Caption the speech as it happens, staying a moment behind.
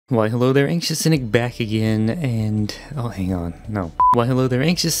Why hello there, Anxious Cynic back again, and oh hang on, no. Why hello there,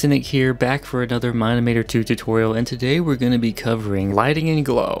 Anxious Cynic here, back for another Mine-imator 2 tutorial, and today we're going to be covering lighting and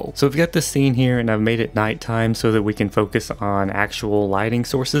glow. So we've got this scene here and I've made it nighttime so that we can focus on actual lighting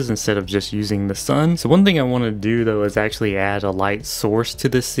sources instead of just using the sun. So one thing I want to do though is actually add a light source to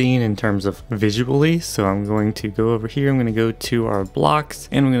this scene in terms of visually. So I'm going to go over here, I'm going to go to our blocks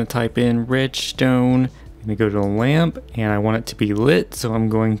and I'm going to type in redstone. I'm going to go to the lamp and I want it to be lit, so I'm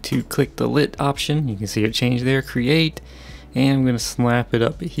going to click the lit option. You can see it change there, create, and I'm going to slap it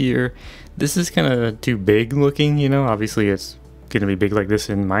up here. This is kind of too big looking, you know, obviously it's going to be big like this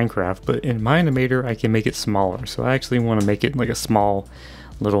in Minecraft, but in Mine-imator I can make it smaller, so I actually want to make it like a small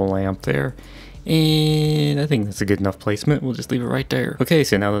little lamp there. And I think that's a good enough placement. We'll just leave it right there. Okay,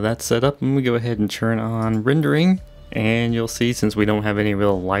 so now that that's set up, I'm going to go ahead and turn on rendering. And you'll see, since we don't have any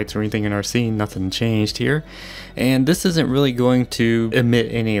real lights or anything in our scene, nothing changed here. And this isn't really going to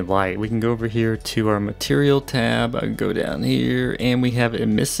emit any light. We can go over here to our material tab, I go down here, and we have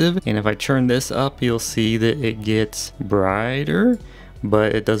emissive. And if I turn this up, you'll see that it gets brighter,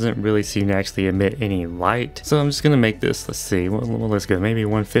 but it doesn't really seem to actually emit any light. So I'm just gonna make this, let's see, well, let's go, maybe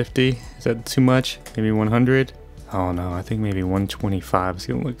 150, is that too much? Maybe 100? Oh no, I think maybe 125 is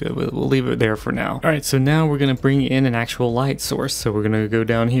gonna look good, but we'll leave it there for now. All right, so now we're gonna bring in an actual light source. So we're gonna go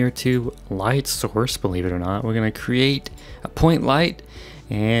down here to light source, believe it or not. We're gonna create a point light,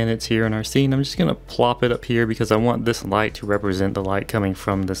 and it's here in our scene. I'm just gonna plop it up here because I want this light to represent the light coming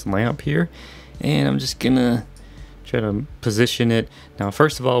from this lamp here. And I'm just gonna try to position it. Now,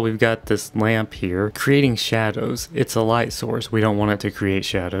 first of all, we've got this lamp here creating shadows. It's a light source. We don't want it to create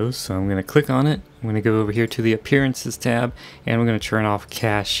shadows. So I'm going to click on it. I'm going to go over here to the appearances tab and we're going to turn off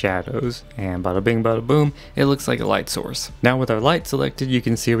cast shadows. And bada bing, bada boom, it looks like a light source. Now with our light selected, you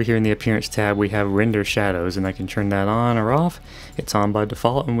can see over here in the appearance tab, we have render shadows, and I can turn that on or off. It's on by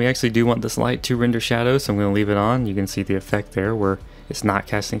default, and we actually do want this light to render shadows. So I'm going to leave it on. You can see the effect there where it's not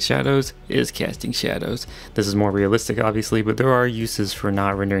casting shadows, it is casting shadows. This is more realistic, obviously, but there are uses for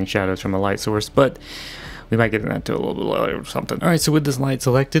not rendering shadows from a light source, but we might get into that a little bit later or something. All right, so with this light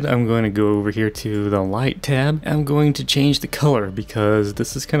selected, I'm going to go over here to the light tab. I'm going to change the color because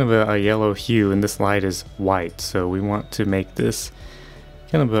this is kind of a yellow hue and this light is white. So we want to make this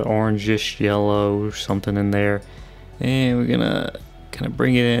kind of an orangish yellow or something in there. And we're gonna kind of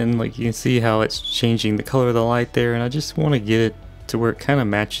bring it in, like you can see how it's changing the color of the light there. And I just want to get it to where it kind of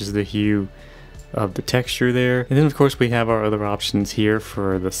matches the hue of the texture there. And then of course we have our other options here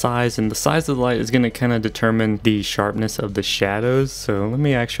for the size, and the size of the light is going to kind of determine the sharpness of the shadows. So let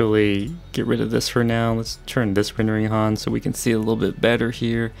me actually get rid of this for now. Let's turn this rendering on so we can see a little bit better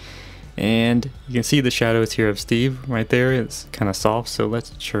here. And you can see the shadows here of Steve right there. It's kind of soft, so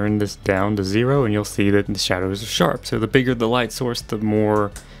let's turn this down to 0 and you'll see that the shadows are sharp. So the bigger the light source, the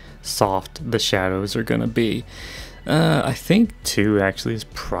more soft the shadows are going to be. I think 2 actually is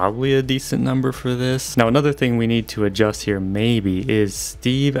probably a decent number for this. Now another thing we need to adjust here maybe is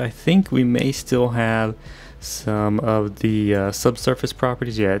Steve. I think we may still have some of the subsurface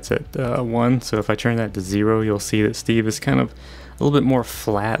properties. Yeah, it's at 1, so if I turn that to 0, you'll see that Steve is kind of a little bit more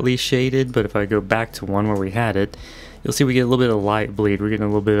flatly shaded, but if I go back to 1 where we had it, you'll see we get a little bit of light bleed. We're getting a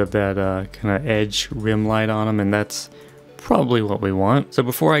little bit of that kind of edge rim light on them, and that's probably what we want. So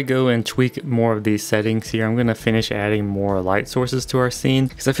before I go and tweak more of these settings here, I'm going to finish adding more light sources to our scene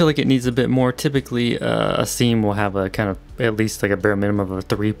because I feel like it needs a bit more. Typically a scene will have a kind of at least like a bare minimum of a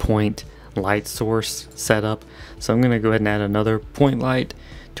 3-point light source setup. So I'm going to go ahead and add another point light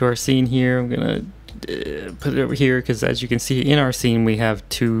to our scene here. I'm going to put it over here because as you can see in our scene we have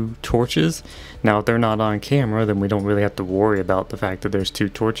 2 torches. Now if they're not on camera, then we don't really have to worry about the fact that there's 2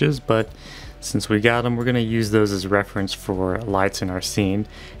 torches, but since we got them, we're going to use those as reference for lights in our scene.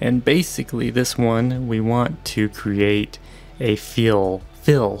 And basically this one, we want to create a fill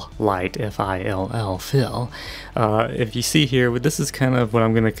light, F-I-L-L, fill. If you see here, this is kind of what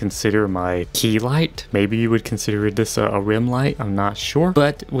I'm going to consider my key light. Maybe you would consider this a rim light, I'm not sure.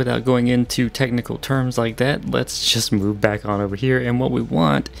 But without going into technical terms like that, let's just move back on over here. And what we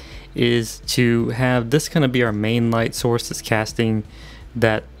want is to have this kind of be our main light source that's casting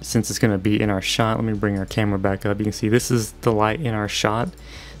that, since it's going to be in our shot. Let me bring our camera back up. You can see this is the light in our shot.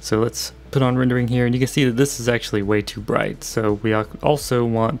 So let's put on rendering here, and you can see that this is actually way too bright. So we also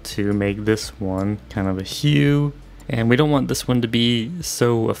want to make this one kind of a hue, and we don't want this one to be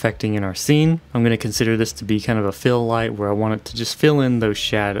so affecting in our scene. I'm going to consider this to be kind of a fill light where I want it to just fill in those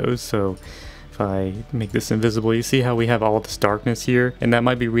shadows. So if I make this invisible, you see how we have all this darkness here, and that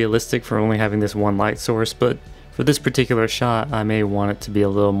might be realistic for only having this one light source, but for this particular shot, I may want it to be a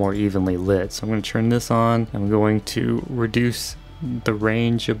little more evenly lit. So I'm going to turn this on. I'm going to reduce the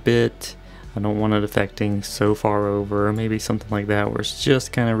range a bit. I don't want it affecting so far over, maybe something like that where it's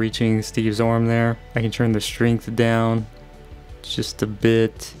just kind of reaching Steve's arm there. I can turn the strength down just a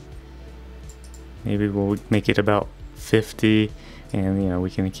bit. Maybe we'll make it about 50, and you know, we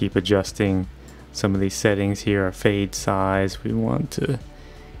can keep adjusting some of these settings here. Our fade size, we want to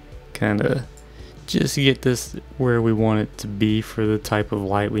kind of just get this where we want it to be for the type of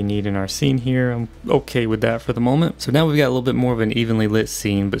light we need in our scene here. I'm okay with that for the moment. So now we've got a little bit more of an evenly lit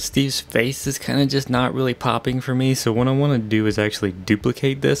scene, but Steve's face is kind of just not really popping for me. So what I want to do is actually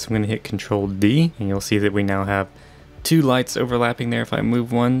duplicate this. I'm going to hit Control D, and you'll see that we now have two lights overlapping there. If I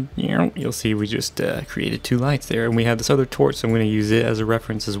move one, you'll see we just created two lights there, and we have this other torch, so I'm going to use it as a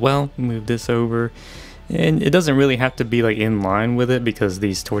reference as well. Move this over. And it doesn't really have to be like in line with it because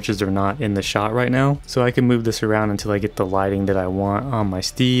these torches are not in the shot right now. So I can move this around until I get the lighting that I want on my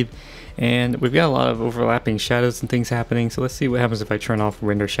Steve. And we've got a lot of overlapping shadows and things happening. So let's see what happens if I turn off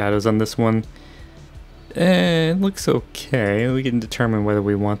render shadows on this one. And it looks okay. We can determine whether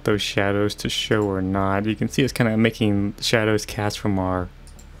we want those shadows to show or not. You can see it's kind of making shadows cast from our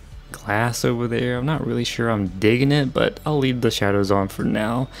glass over there. I'm not really sure I'm digging it, but I'll leave the shadows on for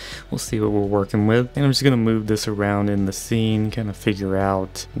now. We'll see what we're working with. And I'm just going to move this around in the scene, kind of figure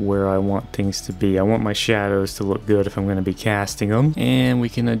out where I want things to be. I want my shadows to look good if I'm going to be casting them. And we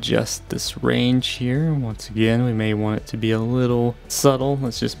can adjust this range here. Once again, we may want it to be a little subtle.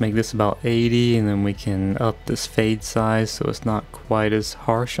 Let's just make this about 80, and then we can up this fade size so it's not quite as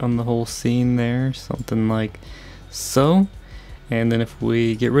harsh on the whole scene there. Something like so. And then if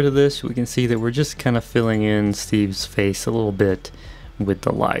we get rid of this, we can see that we're just kind of filling in Steve's face a little bit with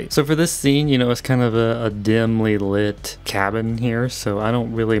the light. So for this scene, you know, it's kind of a dimly lit cabin here, so I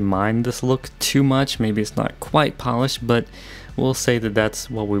don't really mind this look too much. Maybe it's not quite polished, but we'll say that that's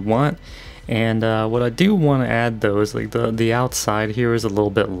what we want. And what I do want to add though is like the outside here is a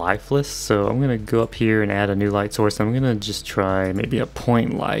little bit lifeless, so I'm going to go up here and add a new light source. I'm going to just try maybe a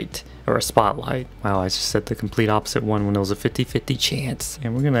point light or a spotlight. Wow, I just set the complete opposite one when it was a 50-50 chance.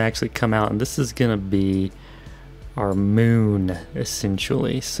 And we're going to actually come out, and this is going to be our moon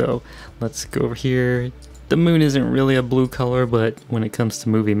essentially. So let's go over here. The moon isn't really a blue color, but when it comes to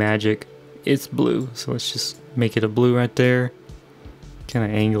movie magic, it's blue. So let's just make it a blue right there. Kind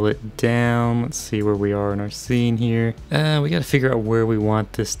of angle it down. Let's see where we are in our scene here. We got to figure out where we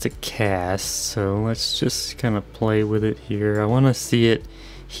want this to cast. So let's just kind of play with it here. I want to see it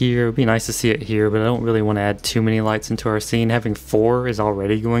here. It would be nice to see it here, but I don't really want to add too many lights into our scene. Having 4 is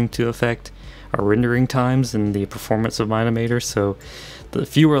already going to affect our rendering times and the performance of Mine-imator, so the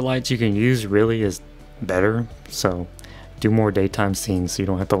fewer lights you can use really is better. So do more daytime scenes so you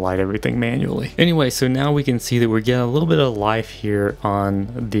don't have to light everything manually. Anyway, so now we can see that we're getting a little bit of life here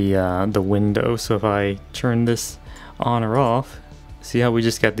on the window. So if I turn this on or off, see how we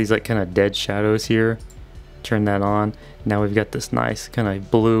just got these like kind of dead shadows here? Turn that on. Now we've got this nice kind of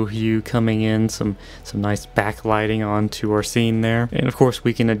blue hue coming in, some nice backlighting onto our scene there. And of course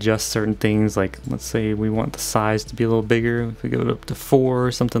we can adjust certain things, like let's say we want the size to be a little bigger. If we go up to 4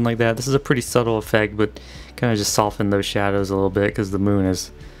 or something like that. This is a pretty subtle effect, but kind of just soften those shadows a little bit because the moon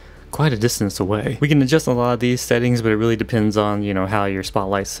is quite a distance away. We can adjust a lot of these settings, but it really depends on, you know, how your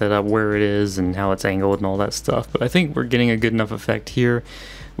spotlight's set up, where it is, and how it's angled and all that stuff. But I think we're getting a good enough effect here.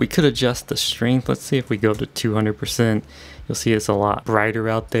 We could adjust the strength. Let's see if we go up to 200%. You'll see it's a lot brighter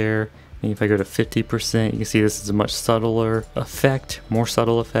out there. And if I go to 50%, you can see this is a much subtler effect, more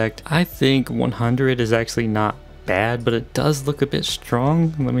subtle effect. I think 100 is actually not bad, but it does look a bit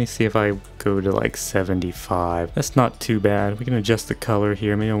strong. Let me see if I go to like 75. That's not too bad. We can adjust the color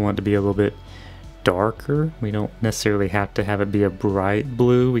here. Maybe I want it to be a little bit darker. We don't necessarily have to have it be a bright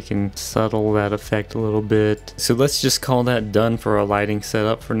blue. We can subtle that effect a little bit. So let's just call that done for our lighting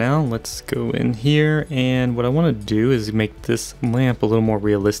setup for now. Let's go in here, and what I want to do is make this lamp a little more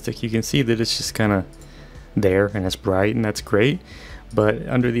realistic. You can see that it's just kind of there and it's bright, and that's great. But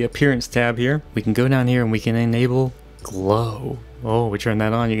under the appearance tab here, we can go down here and we can enable glow. Oh, we turn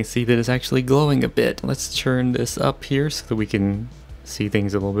that on, you can see that it's actually glowing a bit. Let's turn this up here so that we can see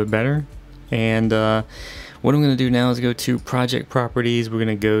things a little bit better. And what I'm going to do now is go to project properties. We're going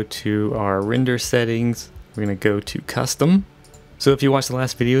to go to our render settings. We're going to go to custom. So if you watched the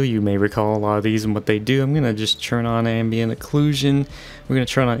last video, you may recall a lot of these and what they do. I'm going to just turn on ambient occlusion. We're going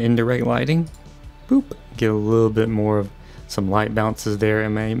to turn on indirect lighting. Boop. Get a little bit more of some light bounces there,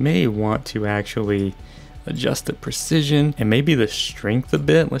 and I may want to actually adjust the precision and maybe the strength a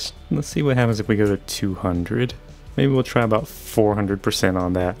bit. Let's see what happens if we go to 200. Maybe we'll try about 400%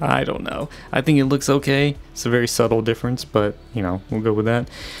 on that. I don't know. I think it looks okay. It's a very subtle difference, but you know, we'll go with that.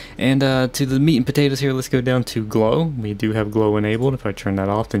 And to the meat and potatoes here, let's go down to glow. We do have glow enabled. If I turn that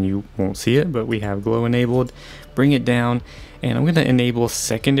off, then you won't see it, but we have glow enabled. Bring it down, and I'm gonna enable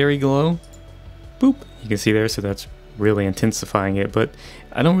secondary glow. Boop. You can see there, so that's really intensifying it, but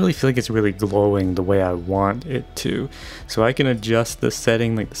I don't really feel like it's really glowing the way I want it to. So I can adjust the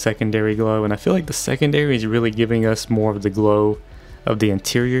setting, like the secondary glow, and I feel like the secondary is really giving us more of the glow of the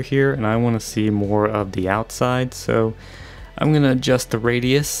interior here, and I want to see more of the outside. So I'm going to adjust the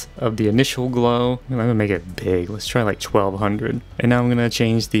radius of the initial glow, and I'm going to make it big. Let's try like 1200. And now I'm going to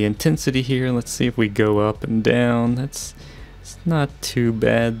change the intensity here. Let's see if we go up and down. It's not too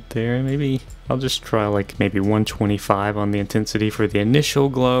bad there. Maybe I'll just try like maybe 125 on the intensity for the initial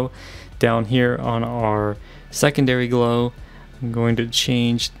glow. Down here on our secondary glow, I'm going to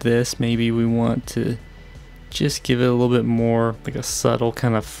change this. Maybe we want to just give it a little bit more like a subtle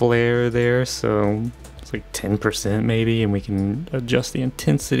kind of flare there, so it's like 10% maybe, and we can adjust the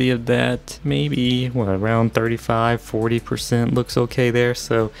intensity of that. Maybe what, around 35-40% looks okay there.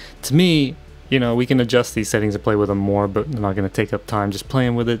 So to me, you know, we can adjust these settings and play with them more, but I'm not going to take up time just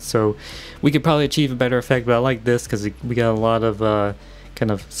playing with it. So we could probably achieve a better effect, but I like this because we got a lot of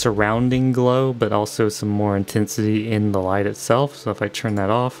kind of surrounding glow, but also some more intensity in the light itself. So if I turn that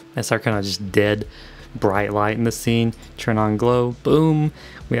off, that's our kind of just dead bright light in the scene. Turn on glow, boom,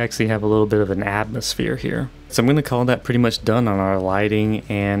 we actually have a little bit of an atmosphere here. So I'm going to call that pretty much done on our lighting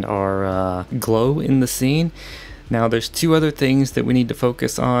and our glow in the scene. Now there's two other things that we need to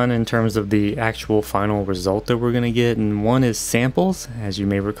focus on in terms of the actual final result that we're going to get, and one is samples, as you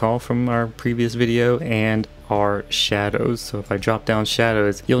may recall from our previous video, and our shadows. So if I drop down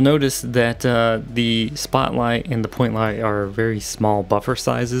shadows, you'll notice that the spotlight and the point light are very small buffer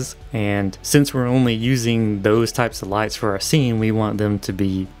sizes, and since we're only using those types of lights for our scene, we want them to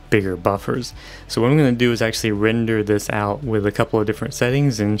be bigger buffers. So what I'm going to do is actually render this out with a couple of different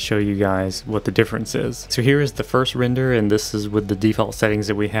settings and show you guys what the difference is. So here is the first render, and this is with the default settings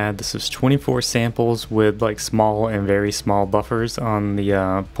that we had. This is 24 samples with like small and very small buffers on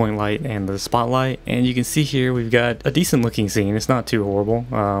the point light and the spotlight, and you can see here we've got a decent looking scene. It's not too horrible.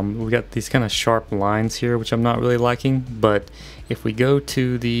 We've got these kind of sharp lines here which I'm not really liking, but if we go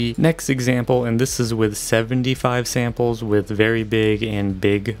to the next example, and this is with 75 samples with very big and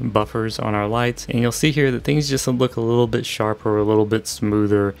big buffers on our lights, and you'll see here that things just look a little bit sharper, a little bit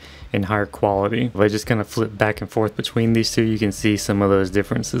smoother and higher quality. If I just kind of flip back and forth between these two, you can see some of those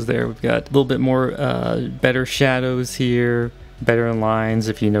differences there. We've got a little bit more better shadows here, better lines.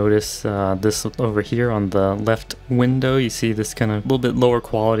 If you notice this over here on the left window, you see this kind of little bit lower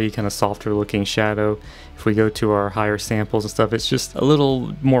quality, kind of softer looking shadow. If we go to our higher samples and stuff, it's just a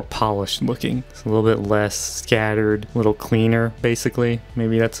little more polished looking. It's a little bit less scattered, a little cleaner basically.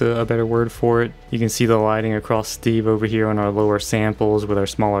 Maybe that's a better word for it. You can see the lighting across Steve over here on our lower samples with our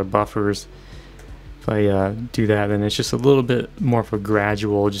smaller buffers. If I do that, then it's just a little bit more of a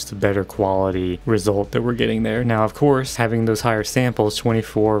gradual, just a better quality result that we're getting there. Now, of course, having those higher samples,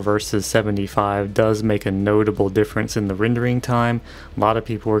 24 versus 75, does make a notable difference in the rendering time. A lot of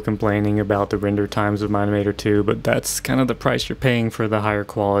people were complaining about the render times of Mine-imator 2, but that's kind of the price you're paying for the higher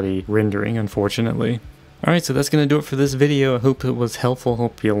quality rendering, unfortunately. Alright, so that's going to do it for this video. I hope it was helpful.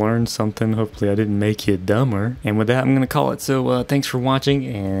 Hope you learned something. Hopefully I didn't make you dumber. And with that, I'm going to call it. So thanks for watching,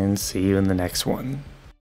 and see you in the next one.